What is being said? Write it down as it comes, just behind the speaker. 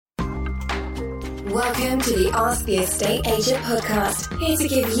Welcome to the Ask the Estate Agent podcast, here to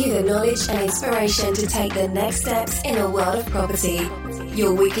give you the knowledge and inspiration to take the next steps in a world of property.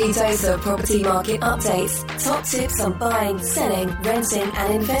 Your weekly dose of property market updates, top tips on buying, selling, renting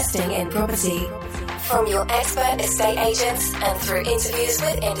and investing in property. From your expert estate agents and through interviews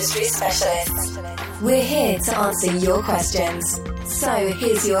with industry specialists. We're here to answer your questions. So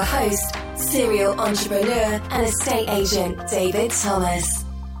here's your host, serial entrepreneur and estate agent David Thomas.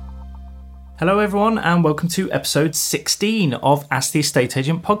 Hello everyone and welcome to episode 16 of Ask the Estate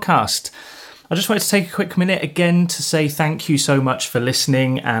Agent podcast. I just wanted to take a quick minute again to say thank you so much for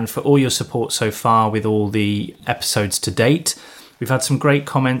listening and for all your support so far with all the episodes to date. We've had some great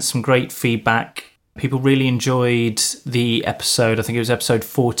comments, some great feedback. People really enjoyed the episode, I think it was episode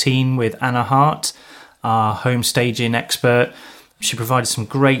 14 with Anna Hart, our home staging expert. She provided some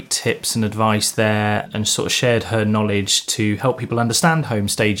great tips and advice there and sort of shared her knowledge to help people understand home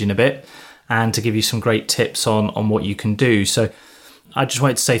staging a bit and to give you some great tips on what you can do. So I just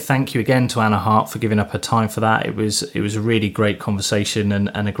wanted to say thank you again to Anna Hart for giving up her time for that. It was a really great conversation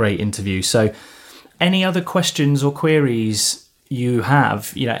and a great interview. So any other questions or queries you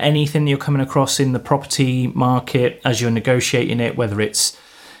have, anything you're coming across in the property market as you're negotiating it, whether it's,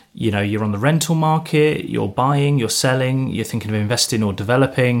 you're on the rental market, you're buying, you're selling, you're thinking of investing or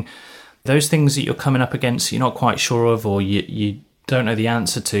developing, those things that you're coming up against, you're not quite sure of, or you don't know the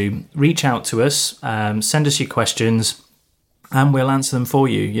answer to, reach out to us, send us your questions and we'll answer them for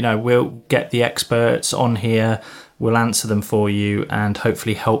you. We'll get the experts on here, we'll answer them for you and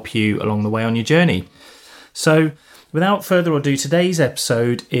hopefully help you along the way on your journey. So without further ado, today's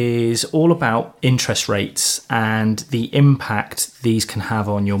episode is all about interest rates and the impact these can have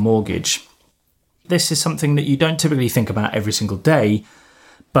on your mortgage. This is something that you don't typically think about every single day,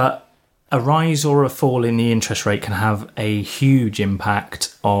 but a rise or a fall in the interest rate can have a huge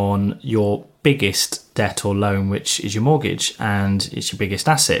impact on your biggest debt or loan, which is your mortgage, and it's your biggest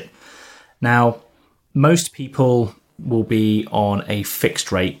asset. Now, most people will be on a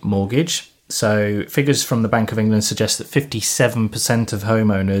fixed rate mortgage. So figures from the Bank of England suggest that 57% of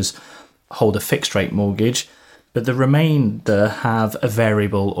homeowners hold a fixed rate mortgage, but the remainder have a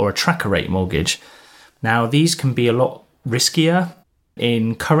variable or a tracker rate mortgage. Now, these can be a lot riskier.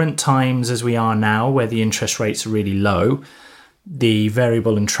 In current times as we are now, where the interest rates are really low, the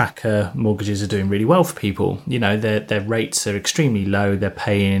variable and tracker mortgages are doing really well for people. Their rates are extremely low. They're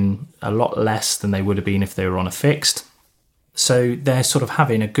paying a lot less than they would have been if they were on a fixed. So they're sort of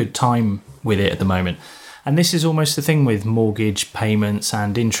having a good time with it at the moment. And this is almost the thing with mortgage payments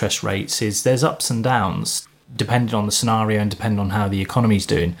and interest rates, is there's ups and downs depending on the scenario and depending on how the economy's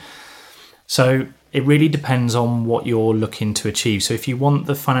doing. So it really depends on what you're looking to achieve. So if you want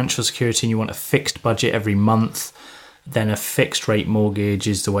the financial security and you want a fixed budget every month, then a fixed rate mortgage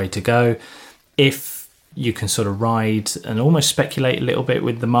is the way to go. If you can sort of ride and almost speculate a little bit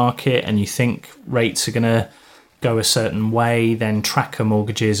with the market and you think rates are going to go a certain way, then tracker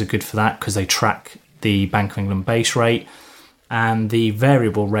mortgages are good for that because they track the Bank of England base rate. And the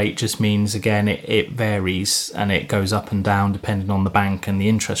variable rate just means, again, it varies and it goes up and down depending on the bank and the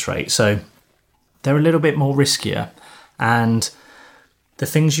interest rate. So they're a little bit more riskier. And the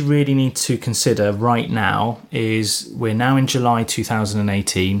things you really need to consider right now is we're now in July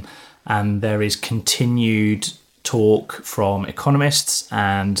 2018 and there is continued talk from economists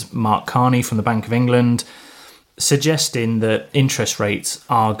and Mark Carney from the Bank of England suggesting that interest rates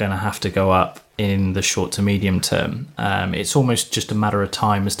are going to have to go up in the short to medium term. It's almost just a matter of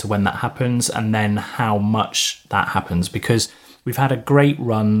time as to when that happens and then how much that happens, because we've had a great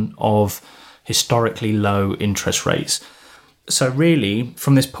run of historically low interest rates. So really,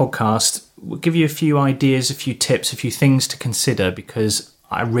 from this podcast, we'll give you a few ideas, a few tips, a few things to consider, because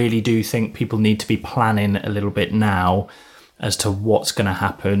I really do think people need to be planning a little bit now as to what's going to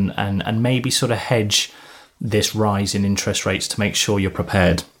happen and maybe sort of hedge this rise in interest rates to make sure you're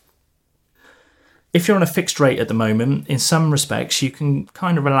prepared. If you're on a fixed rate at the moment, in some respects, you can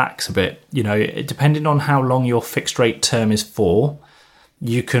kind of relax a bit. Depending on how long your fixed rate term is for,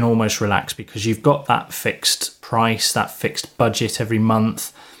 you can almost relax because you've got that fixed price, that fixed budget every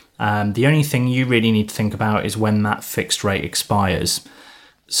month. The only thing you really need to think about is when that fixed rate expires.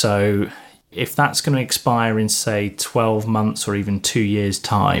 So if that's going to expire in, say, 12 months or even 2 years'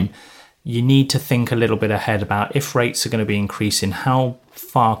 time, you need to think a little bit ahead about if rates are going to be increasing, how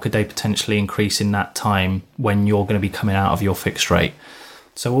far could they potentially increase in that time when you're going to be coming out of your fixed rate.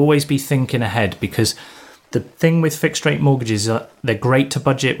 So always be thinking ahead, because the thing with fixed rate mortgages is they're great to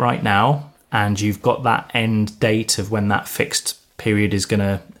budget right now, and you've got that end date of when that fixed period is going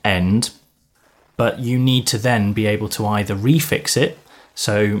to end. But you need to then be able to either refix it,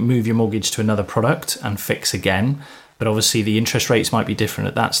 So move your mortgage to another product and fix again. But obviously the interest rates might be different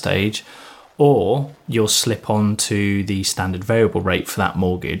at that stage. Or you'll slip on to the standard variable rate for that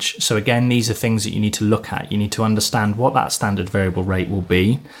mortgage. So again, these are things that you need to look at. You need to understand what that standard variable rate will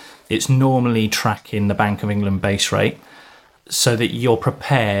be. It's normally tracking the Bank of England base rate so that you're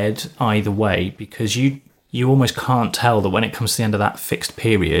prepared either way, because you almost can't tell that when it comes to the end of that fixed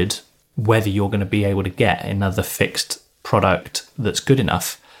period, whether you're going to be able to get another fixed product that's good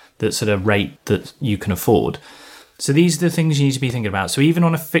enough, that's at a rate that you can afford. So these are the things you need to be thinking about. So even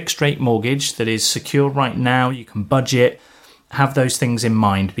on a fixed rate mortgage that is secure right now, you can budget, have those things in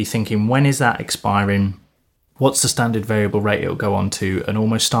mind, be thinking, when is that expiring? What's the standard variable rate it'll go on to? And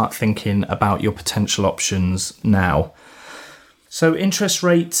almost start thinking about your potential options now. So interest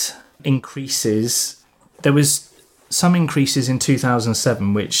rate increases. There was some increases in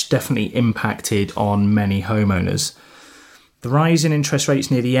 2007, which definitely impacted on many homeowners. The rise in interest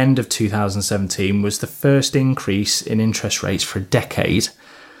rates near the end of 2017 was the first increase in interest rates for a decade.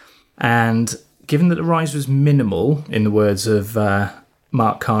 And given that the rise was minimal, in the words of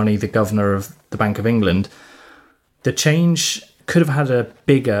Mark Carney, the governor of the Bank of England, the change could have had a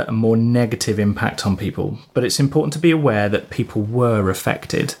bigger and more negative impact on people. But it's important to be aware that people were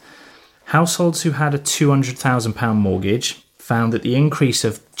affected. Households who had a £200,000 mortgage found that the increase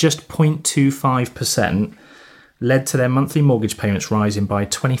of just 0.25% led to their monthly mortgage payments rising by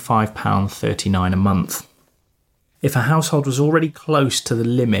 £25.39 a month. If a household was already close to the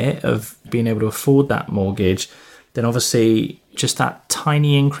limit of being able to afford that mortgage, then obviously just that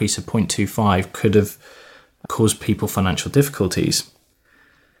tiny increase of 0.25 could have caused people financial difficulties.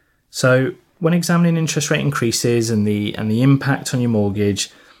 So when examining interest rate increases and the impact on your mortgage,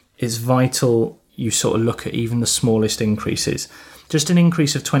 it's vital you sort of look at even the smallest increases. Just an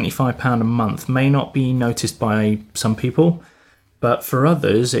increase of £25 a month may not be noticed by some people, but for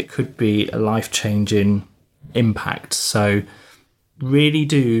others, it could be a life-changing impact. So really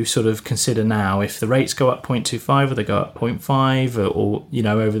do sort of consider now, if the rates go up 0.25 or they go up 0.5 or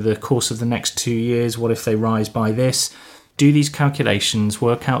over the course of the next 2 years, what if they rise by this? Do these calculations,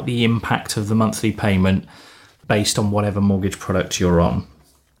 work out the impact of the monthly payment based on whatever mortgage product you're on.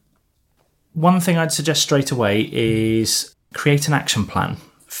 One thing I'd suggest straight away is create an action plan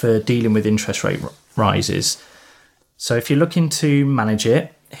for dealing with interest rate rises. So if you're looking to manage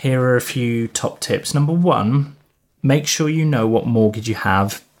it, here are a few top tips. Number one, make sure you know what mortgage you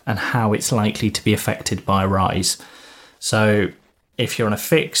have and how it's likely to be affected by a rise. So if you're on a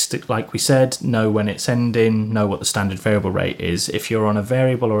fixed, like we said, know when it's ending, know what the standard variable rate is. If you're on a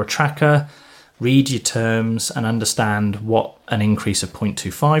variable or a tracker, read your terms and understand what an increase of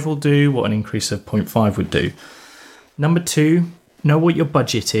 0.25 will do, what an increase of 0.5 would do. Number two, know what your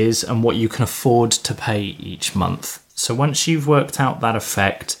budget is and what you can afford to pay each month. So once you've worked out that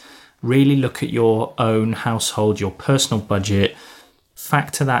effect, really look at your own household, your personal budget,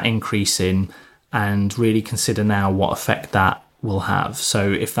 factor that increase in, and really consider now what effect that will have.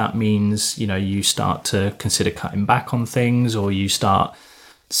 So if that means, you start to consider cutting back on things, or you start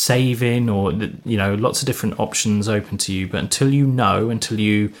saving, or, lots of different options open to you. But until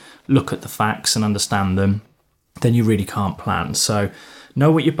you look at the facts and understand them, then you really can't plan. So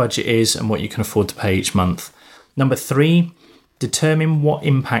know what your budget is and what you can afford to pay each month. Number three, determine what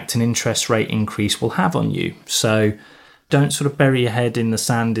impact an interest rate increase will have on you. So don't sort of bury your head in the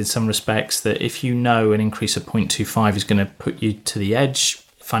sand in some respects, that if you know an increase of 0.25 is going to put you to the edge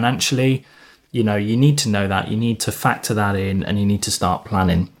financially, you need to know that. You need to factor that in and you need to start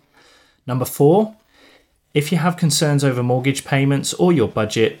planning. Number four, if you have concerns over mortgage payments or your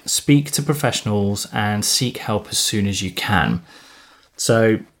budget, speak to professionals and seek help as soon as you can.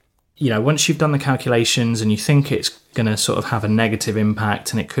 So, once you've done the calculations and you think it's going to sort of have a negative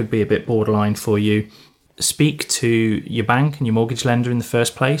impact and it could be a bit borderline for you, speak to your bank and your mortgage lender in the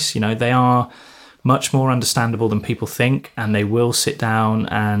first place. They are much more understandable than people think, and they will sit down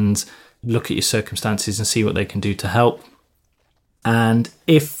and look at your circumstances and see what they can do to help. And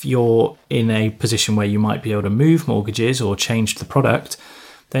if you're in a position where you might be able to move mortgages or change the product,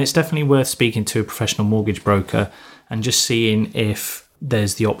 then it's definitely worth speaking to a professional mortgage broker and just seeing if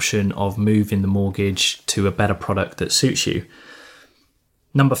there's the option of moving the mortgage to a better product that suits you.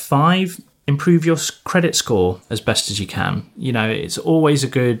 Number five, improve your credit score as best as you can. It's always a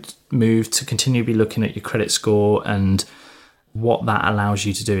good move to continue to be looking at your credit score and what that allows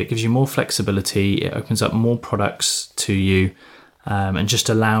you to do. It gives you more flexibility, it opens up more products to you, and just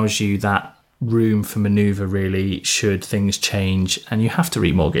allows you that room for maneuver, really, should things change and you have to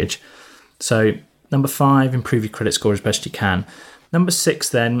remortgage. So number five, improve your credit score as best you can. Number 6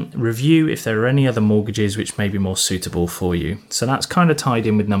 then, review if there are any other mortgages which may be more suitable for you. So that's kind of tied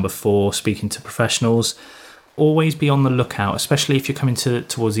in with number 4, speaking to professionals. Always be on the lookout, especially if you're coming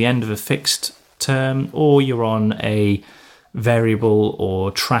towards the end of a fixed term or you're on a variable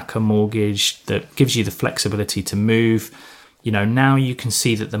or tracker mortgage that gives you the flexibility to move. Now you can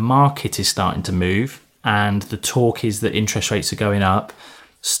see that the market is starting to move and the talk is that interest rates are going up.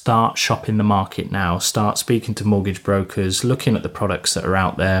 Start shopping the market now. Start speaking to mortgage brokers, looking at the products that are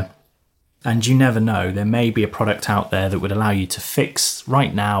out there. And you never know, there may be a product out there that would allow you to fix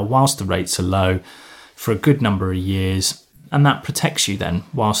right now whilst the rates are low for a good number of years. And that protects you then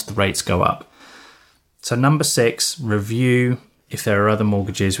whilst the rates go up. So number 6, review if there are other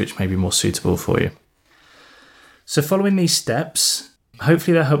mortgages which may be more suitable for you. So following these steps,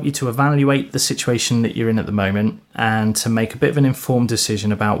 hopefully they'll help you to evaluate the situation that you're in at the moment and to make a bit of an informed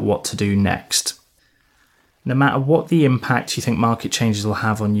decision about what to do next. No matter what the impact you think market changes will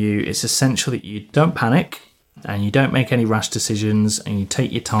have on you, it's essential that you don't panic and you don't make any rash decisions and you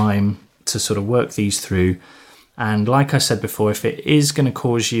take your time to sort of work these through. And like I said before, if it is going to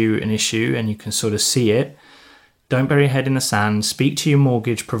cause you an issue and you can sort of see it, don't bury your head in the sand. Speak to your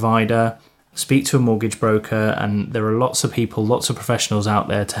mortgage provider, speak to a mortgage broker, and there are lots of people, lots of professionals out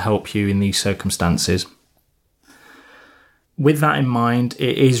there to help you in these circumstances. With that in mind,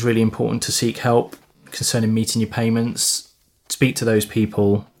 it is really important to seek help concerning meeting your payments. Speak to those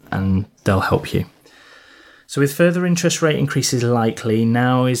people and they'll help you. So with further interest rate increases likely,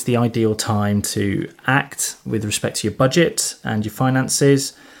 now is the ideal time to act with respect to your budget and your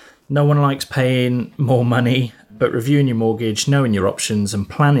finances. No one likes paying more money, but reviewing your mortgage, knowing your options and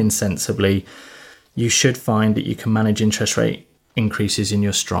planning sensibly, you should find that you can manage interest rate increases in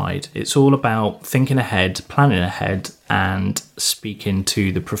your stride. It's all about thinking ahead, planning ahead, and speaking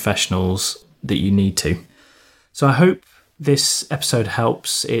to the professionals that you need to. So I hope this episode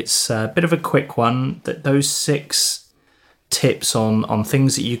helps. It's a bit of a quick one. That those 6 tips on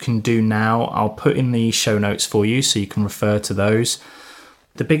things that you can do now, I'll put in the show notes for you so you can refer to those.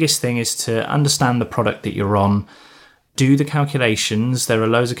 The biggest thing is to understand the product that you're on. Do the calculations. There are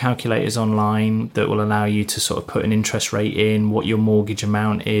loads of calculators online that will allow you to sort of put an interest rate in, what your mortgage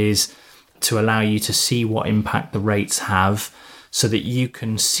amount is, to allow you to see what impact the rates have so that you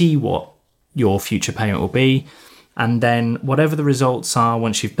can see what your future payment will be. And then whatever the results are,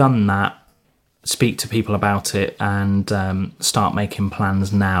 once you've done that, speak to people about it and start making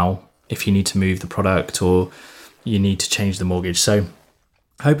plans now if you need to move the product or you need to change the mortgage. So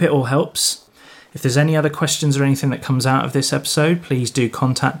hope it all helps. If there's any other questions or anything that comes out of this episode, please do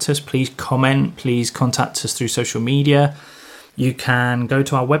contact us. Please comment. Please contact us through social media. You can go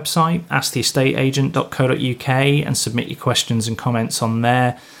to our website, asktheestateagent.co.uk, and submit your questions and comments on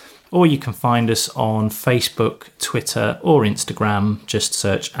there. Or you can find us on Facebook, Twitter, or Instagram. Just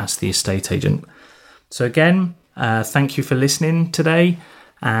search Ask the Estate Agent. So again, thank you for listening today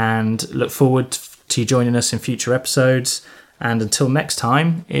and look forward to you joining us in future episodes. And until next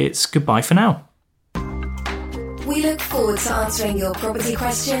time, it's goodbye for now. We look forward to answering your property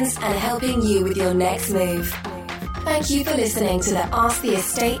questions and helping you with your next move. Thank you for listening to the Ask the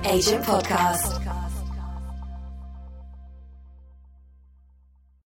Estate Agent podcast.